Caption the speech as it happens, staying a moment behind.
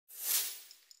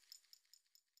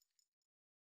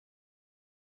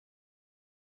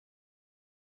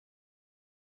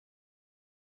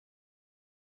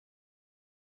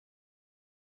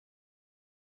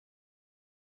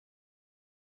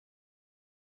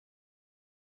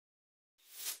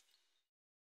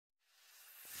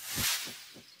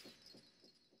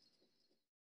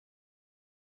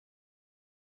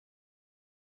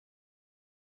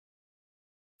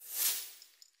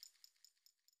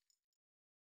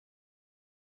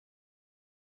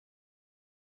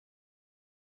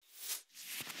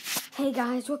Hey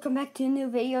guys, welcome back to a new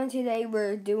video, and today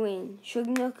we're doing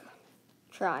Chinook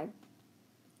tribe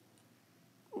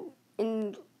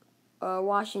in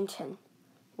Washington,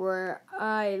 where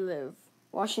I live.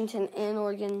 Washington and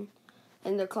Oregon,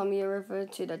 in the Columbia River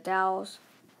to the Dalles,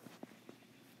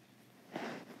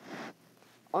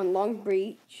 on Long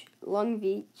Beach,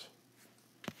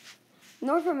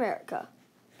 North America.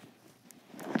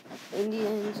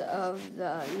 Indians of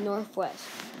the Northwest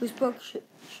who spoke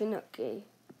Chinook,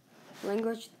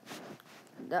 language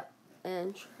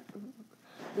and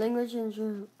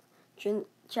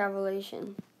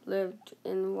translation, lived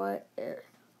in what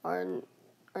are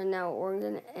now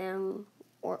Oregon and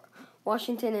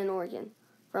Washington and Oregon,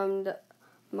 from the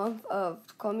mouth of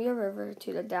Columbia River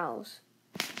to the Dalles.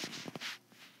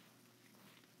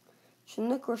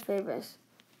 Chinook were famous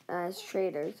as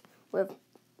traders with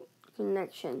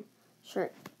connection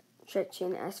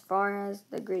stretching as far as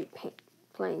the Great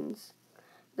Plains.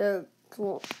 The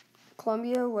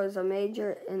Columbia was a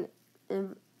major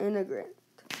immigrant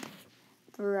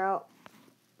throughout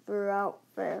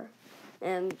there,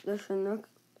 and the Chinook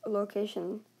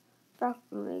location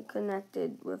frequently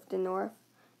connected with the North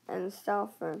and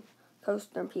Southern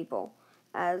coastal people,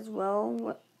 as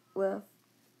well with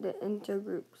the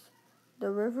intergroups.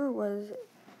 The river was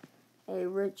a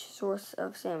rich source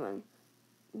of salmon.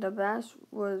 The bass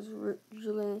was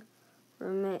usually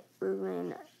remain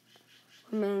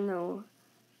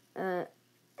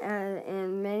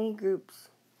and many groups.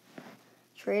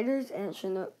 Traders and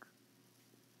Chinook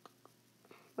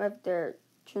with their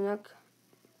Chinook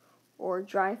or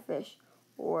dry fish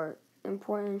or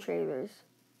important trading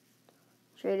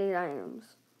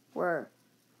items were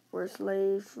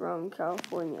slaves from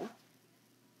California,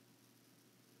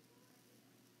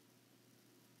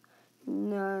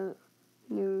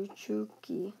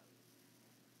 Nuchuki.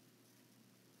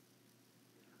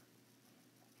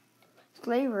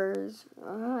 Slavers,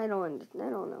 I don't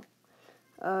know.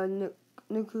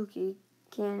 Nukuki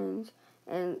cannons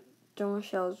and stone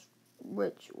shells,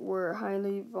 which were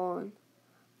highly valued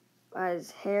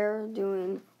as hair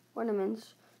doing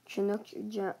ornaments. Chinook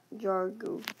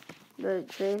jargon, the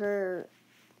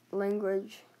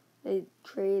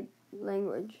trade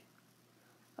language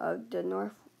of the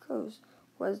North Coast,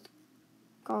 was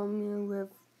common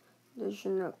with the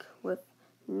Chinook, with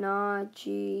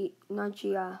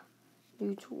Najia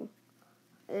Nutul,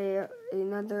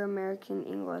 another American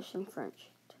English and French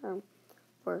term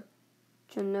for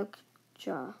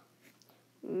Chinookja,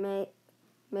 may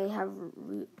have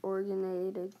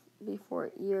reoriginated before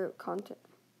year contrast.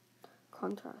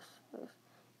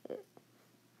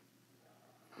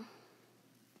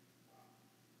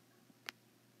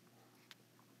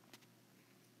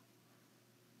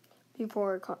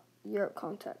 Before Europe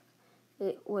contact,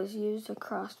 it was used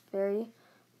across very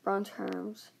broad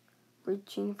terms,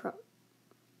 reaching from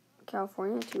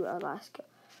California to Alaska.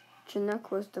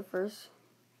 Chinook was the first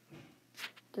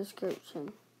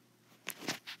description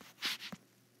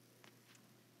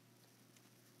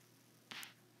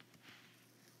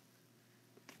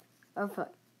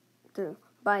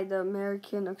by the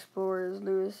American explorers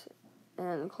Lewis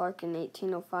and Clark in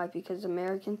 1805, because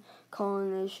American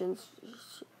colonization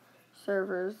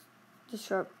servers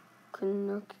disrupt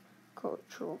Chinook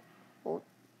culture,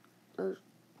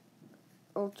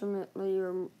 ultimately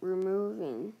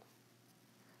removing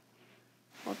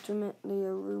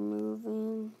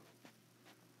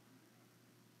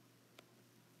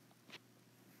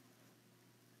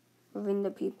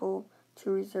the people to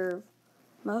reserve.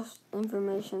 Most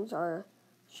informations are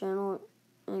channeled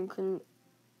in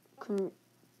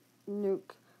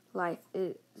Chinook life.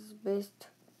 It is based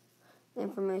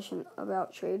information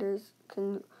about traders.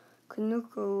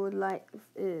 Chinook life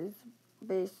is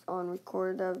based on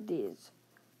record of these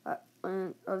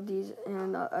and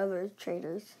other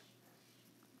traders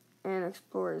and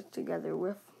explorers, together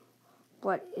with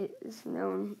what is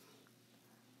known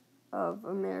of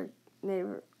American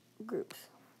neighbor groups.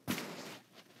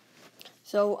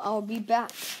 So I'll be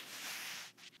back.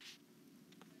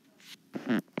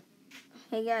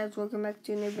 Hey guys, welcome back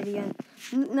to a new video.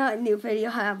 Not a new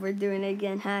video, we're doing it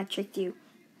again. I tricked you.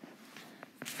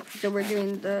 So we're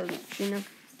doing the Chinook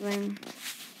thing.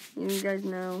 You guys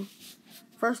know.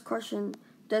 First question: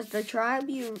 does the tribe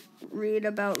you read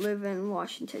about live in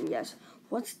Washington? Yes.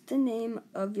 What's the name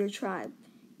of your tribe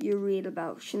you read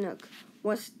about? Chinook.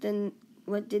 What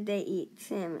did they eat?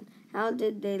 Salmon. How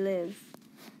did they live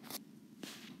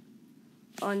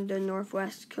on the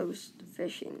Northwest Coast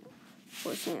fishing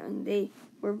for salmon? They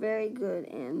were very good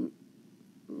and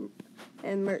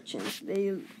merchants.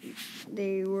 They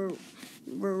were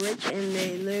rich, and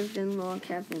they lived in log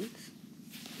cabins.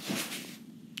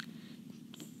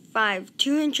 5,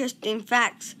 2 interesting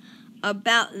facts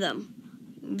about them.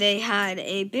 They had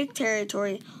a big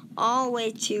territory all the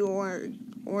way to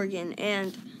Oregon,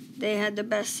 and they had the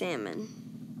best salmon.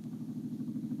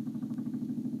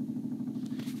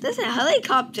 There's a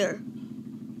helicopter.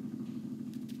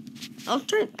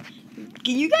 Can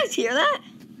you guys hear that?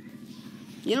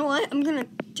 You know what? I'm gonna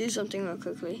do something real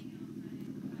quickly.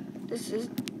 This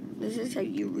is how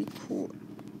you record.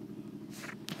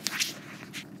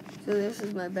 So this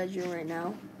is my bedroom right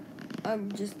now.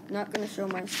 I'm just not gonna show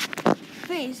my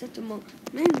face at the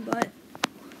moment, but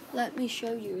let me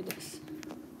show you this.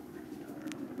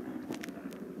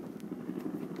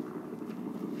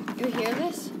 You hear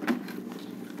this?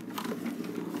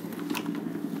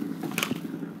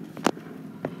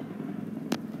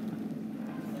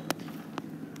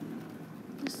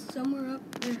 It's somewhere up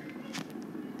there.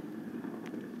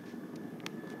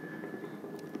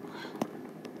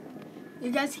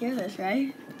 You guys hear this,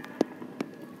 right?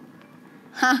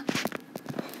 Ha!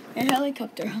 A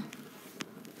helicopter.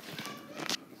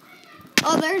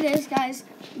 Oh, there it is, guys.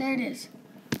 There it is.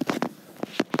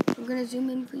 I'm gonna zoom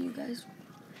in for you guys.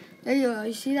 There you go.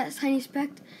 You see that tiny speck?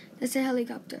 That's a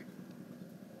helicopter.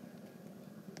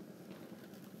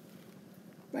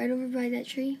 Right over by that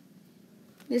tree.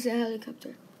 There's a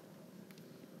helicopter.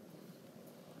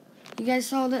 You guys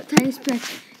saw that tiny speck?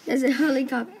 There's a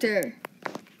helicopter.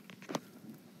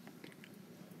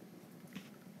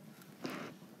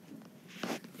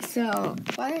 So,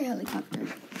 fire helicopter,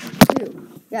 too,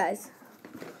 guys.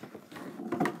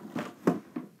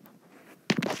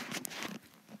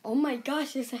 Oh my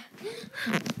gosh, it's a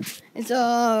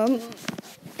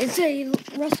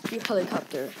rescue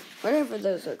helicopter, whatever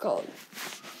those are called.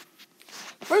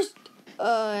 First,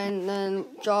 and then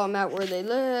draw them out where they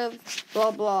live,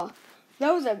 blah blah.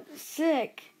 Those are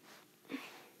sick.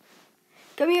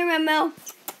 Come here, Mel.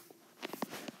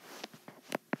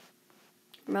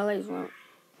 Melly's one.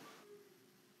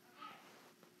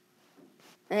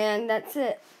 And that's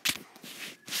it.